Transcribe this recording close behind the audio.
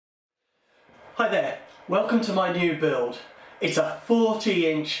Hi there, welcome to my new build. It's a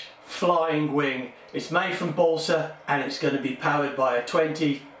 40-inch flying wing. It's made from balsa and it's going to be powered by a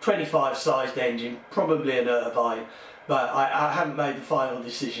 20-25 sized engine, probably an Irvine, but I haven't made the final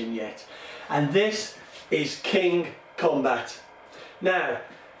decision yet. And this is King Kombat. Now,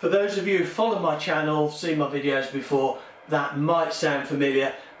 for those of you who follow my channel, seen my videos before, that might sound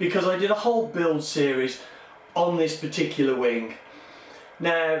familiar because I did a whole build series on this particular wing.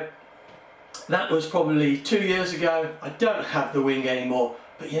 Now, that was probably 2 years ago. I don't have the wing anymore,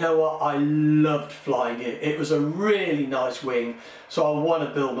 but you know what? I loved flying it. It was a really nice wing, so I want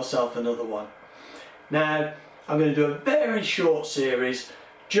to build myself another one. Now, I'm going to do a very short series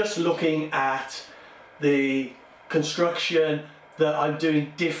just looking at the construction that I'm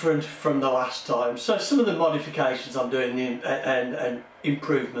doing different from the last time. So some of the modifications I'm doing and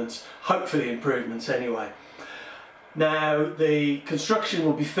improvements, hopefully improvements anyway. Now the construction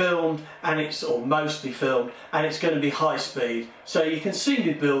will be filmed and or mostly filmed, and it's going to be high speed. So you can see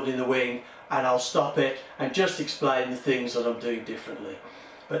me building the wing and I'll stop it and just explain the things that I'm doing differently.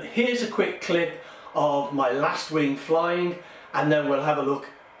 But here's a quick clip of my last wing flying, and then we'll have a look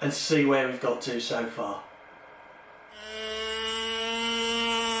and see where we've got to so far.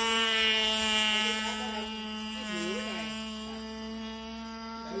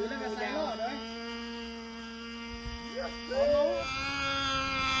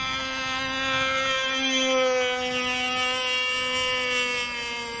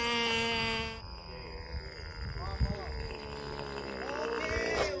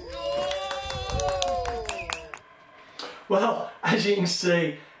 Well, as you can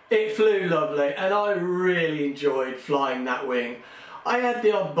see, it flew lovely and I really enjoyed flying that wing. I had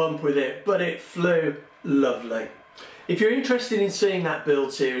the odd bump with it, but it flew lovely. If you're interested in seeing that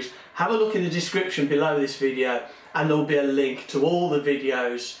build series, have a look in the description below this video and there'll be a link to all the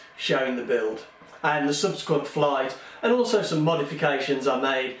videos showing the build and the subsequent flight, and also some modifications I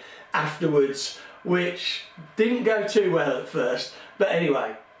made afterwards which didn't go too well at first, but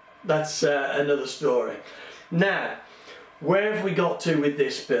anyway, that's another story. Now, where have we got to with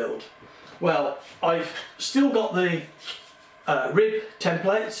this build? Well, I've still got the rib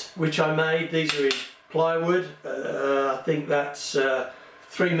templates which I made. These are in plywood. I think that's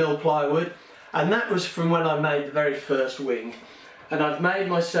 3mm plywood, and that was from when I made the very first wing. And I've made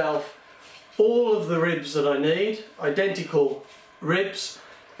myself all of the ribs that I need, identical ribs,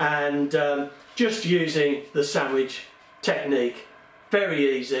 and just using the sandwich technique.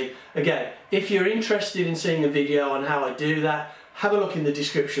 Very easy. Again, if you're interested in seeing a video on how I do that, have a look in the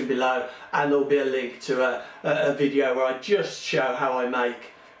description below and there'll be a link to a video where I just show how I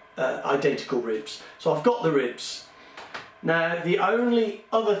make identical ribs. So I've got the ribs. Now the only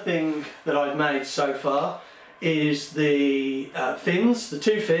other thing that I've made so far is the fins, the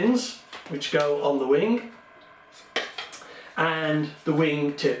two fins which go on the wing, and the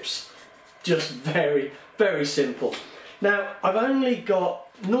wing tips. Just very, very simple. Now, I've only got,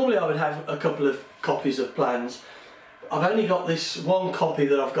 normally I would have a couple of copies of plans. I've only got this one copy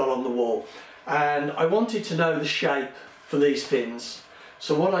that I've got on the wall, and I wanted to know the shape for these fins.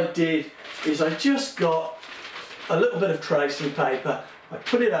 So what I did is I just got a little bit of tracing paper, I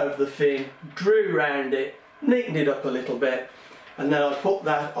put it over the fin, drew round it, neatened it up a little bit, and then I put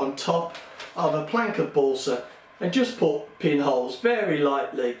that on top of a plank of balsa and just put pinholes very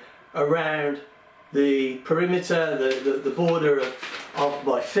lightly around the perimeter, the border of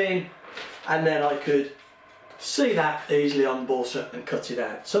my fin, and then I could see that easily on balsa and cut it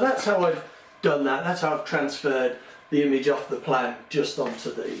out. So that's how I've done that, that's how I've transferred the image off the plan just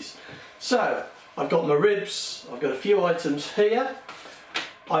onto these. So I've got my ribs, I've got a few items here,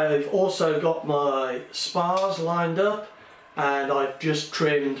 I've also got my spars lined up, and I've just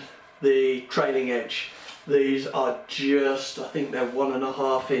trimmed the trailing edge. These are just, I think they're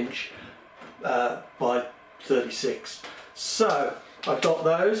 1.5 inch by 36. So I've got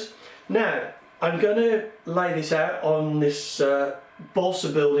those. Now I'm going to lay this out on this balsa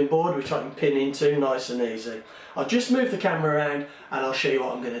building board which I can pin into nice and easy. I'll just move the camera around and I'll show you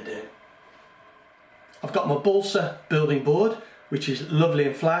what I'm going to do. I've got my balsa building board which is lovely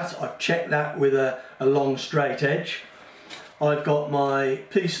and flat. I've checked that with a long straight edge. I've got my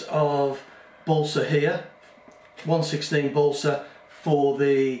piece of balsa here, 1/16 balsa for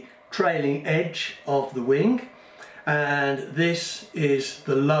the trailing edge of the wing, and this is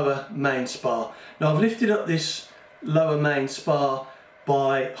the lower main spar. Now I've lifted up this lower main spar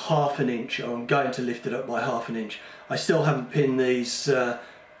by 1/2 inch, or I'm going to lift it up by 1/2 inch. I still haven't pinned these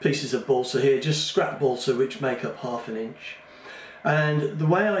pieces of balsa here, just scrap balsa which make up 1/2 inch. And the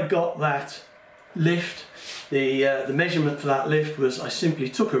way I got that lift, the measurement for that lift was I simply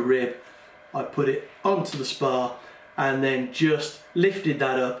took a rib I put it onto the spar and then just lifted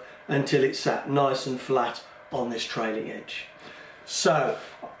that up until it sat nice and flat on this trailing edge. So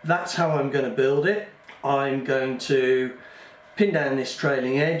that's how I'm going to build it. I'm going to pin down this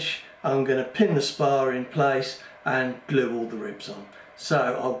trailing edge, I'm going to pin the spar in place and glue all the ribs on.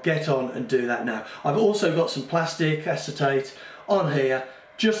 So I'll get on and do that now. I've also got some plastic acetate on here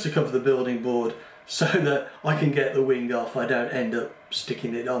just to cover the building board so that I can get the wing off. I don't end up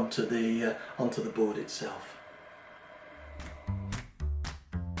sticking it onto the board itself.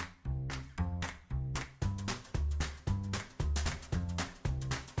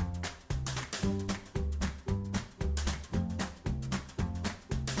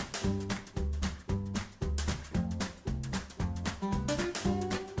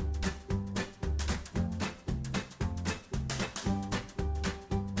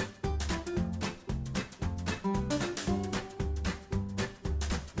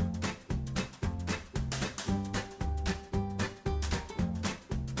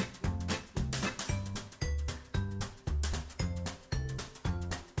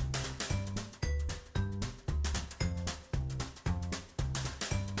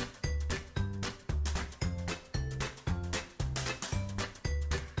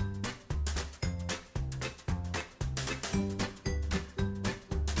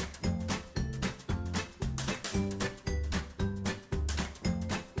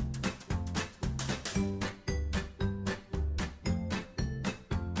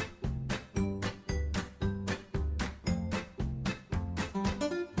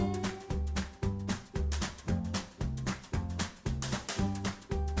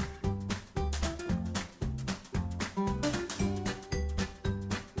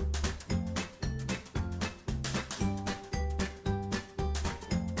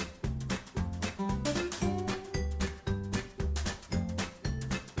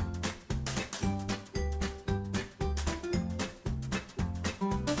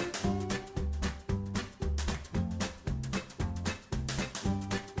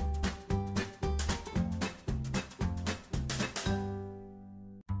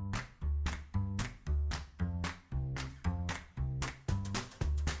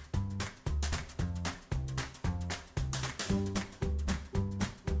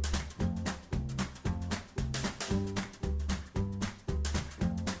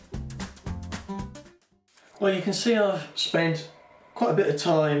 Well, you can see I've spent quite a bit of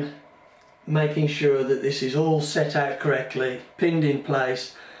time making sure that this is all set out correctly, pinned in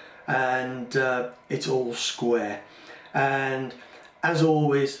place, and it's all square. And as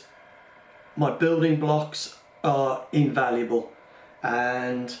always, my building blocks are invaluable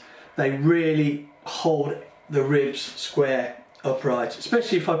and they really hold the ribs square upright,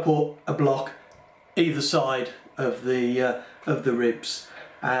 especially if I put a block either side of the ribs.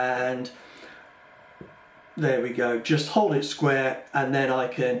 And there we go, just hold it square, and then I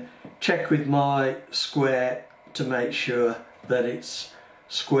can check with my square to make sure that it's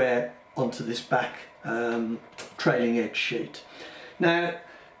square onto this back trailing edge sheet. Now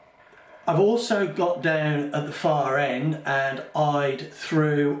I've also got down at the far end and eyed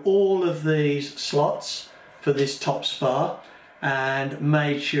through all of these slots for this top spar and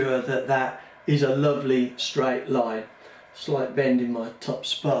made sure that that is a lovely straight line. Slight bend in my top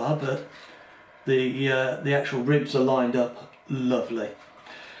spar, but the actual ribs are lined up lovely.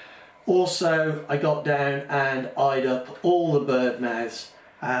 Also, I got down and eyed up all the bird mouths,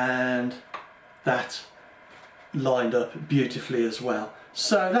 and that lined up beautifully as well.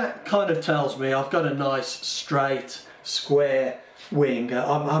 So that kind of tells me I've got a nice straight square wing.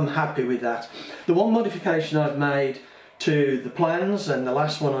 I'm happy with that. The one modification I've made to the plans, and the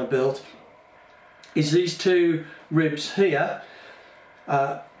last one I built, is these two ribs here.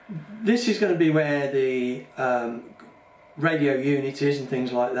 This is going to be where the radio unit is and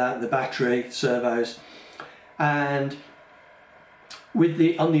things like that, the battery, servos, and with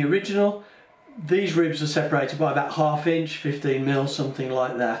on the original, these ribs are separated by about 1/2 inch, 15 mil, something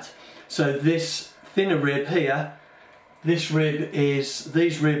like that. So this thinner rib here, these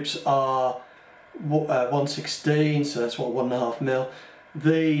ribs are 1/16, so that's what, 1.5 mil.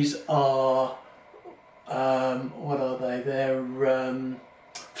 These are what are they? They're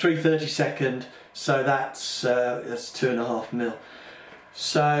 3/32, so that's 2.5 mil.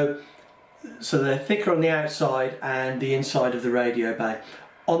 So they're thicker on the outside and the inside of the radio bay.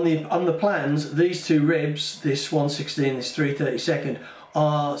 On the plans, these two ribs, this 1/16, this 3/32,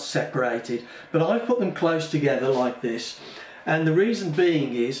 are separated, but I've put them close together like this, and the reason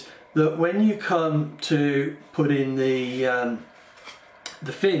being is that when you come to put in the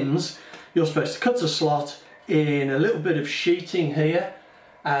fins, you're supposed to cut a slot in a little bit of sheeting here,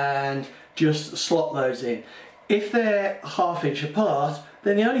 and just slot those in. If they're 1/2 inch apart,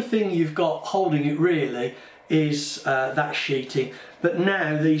 then the only thing you've got holding it really is that sheeting. But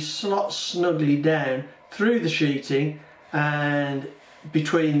now these slot snugly down through the sheeting and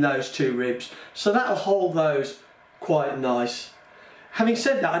between those two ribs, so that'll hold those quite nice. Having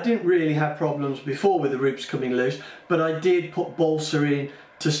said that, I didn't really have problems before with the ribs coming loose, but I did put balsa in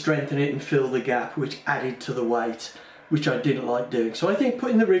to strengthen it and fill the gap, which added to the weight, which I didn't like doing. So I think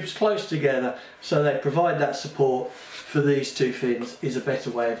putting the ribs close together so they provide that support for these two fins is a better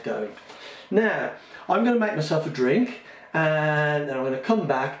way of going. Now I'm going to make myself a drink, and then I'm going to come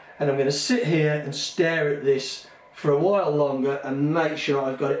back and I'm going to sit here and stare at this for a while longer and make sure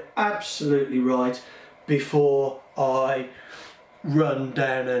I've got it absolutely right before I run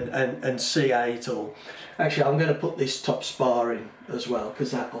down and CA it all. Actually, I'm going to put this top spar in as well,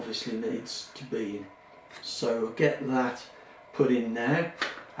 because that obviously needs to be in. So we'll get that put in now,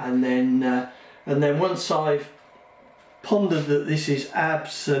 and then once I've pondered that this is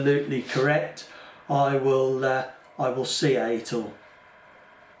absolutely correct, I will CA it all.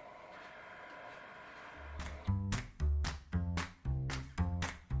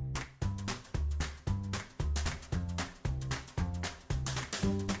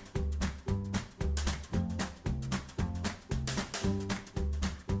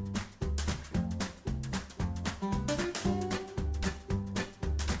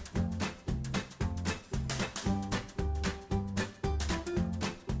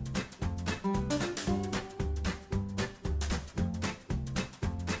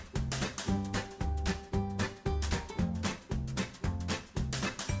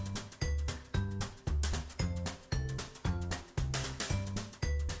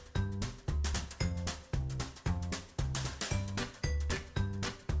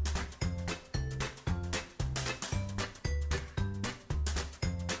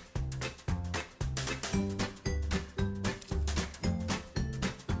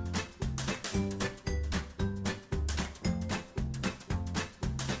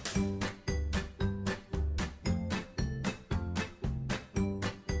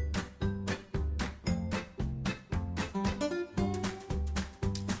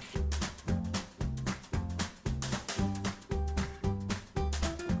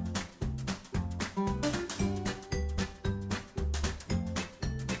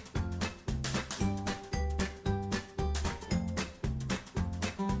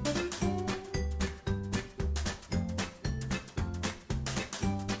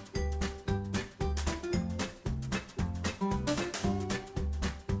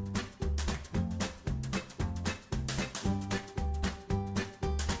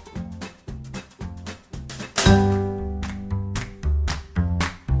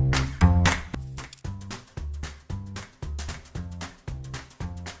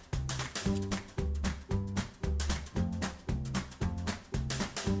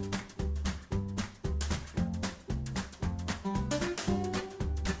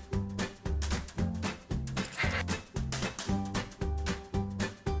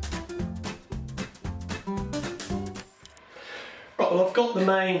 Well, I've got the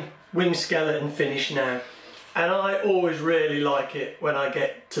main wing skeleton finished now, and I always really like it when I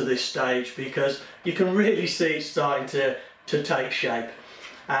get to this stage because you can really see it starting to take shape.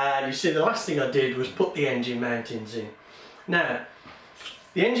 And you see, the last thing I did was put the engine mountings in. Now,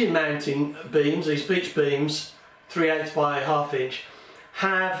 the engine mounting beams, these beach beams, 3/8 by 1/2 inch,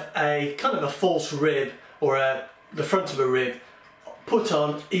 have a kind of a false rib, or the front of a rib, put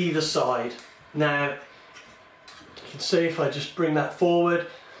on either side. Now, you can see if I just bring that forward,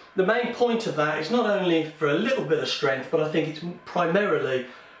 the main point of that is not only for a little bit of strength, but I think it's primarily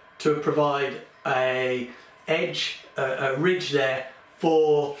to provide a edge, a ridge there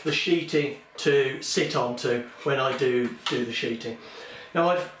for the sheeting to sit onto when I do the sheeting. Now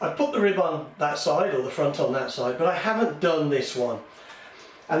I've put the rib on that side, or the front on that side, but I haven't done this one.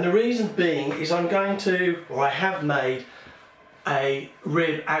 And the reason being is I have made a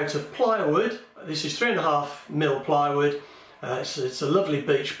rib out of plywood. This is 3.5mm plywood. It's a lovely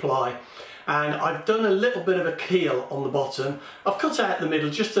beach ply, and I've done a little bit of a keel on the bottom. I've cut out the middle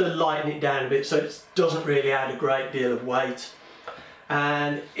just to lighten it down a bit so it doesn't really add a great deal of weight.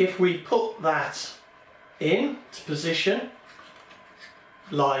 And if we put that in to position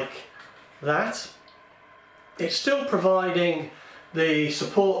like that, it's still providing the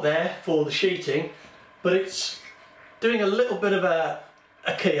support there for the sheeting, but it's doing a little bit of a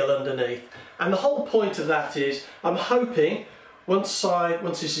keel underneath. And the whole point of that is, I'm hoping once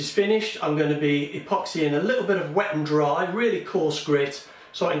this is finished, I'm going to be epoxying a little bit of wet and dry, really coarse grit,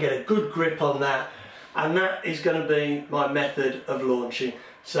 so I can get a good grip on that. And that is going to be my method of launching.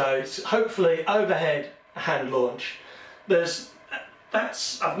 So it's hopefully overhead hand launch.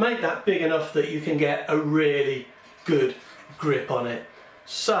 I've made that big enough that you can get a really good grip on it.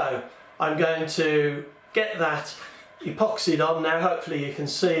 So I'm going to get that epoxied on now. Hopefully you can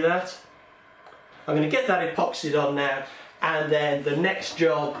see that. I'm going to get that epoxied on now, and then the next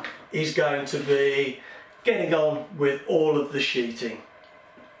job is going to be getting on with all of the sheeting.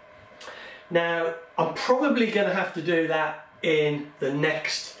 Now I'm probably going to have to do that in the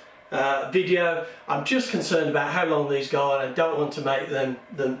next video. I'm just concerned about how long these go on. I don't want to make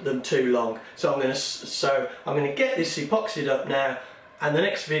them too long. So I'm going to get this epoxied up now, and the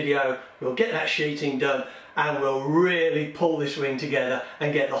next video we'll get that sheeting done and we'll really pull this wing together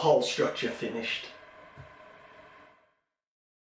and get the whole structure finished.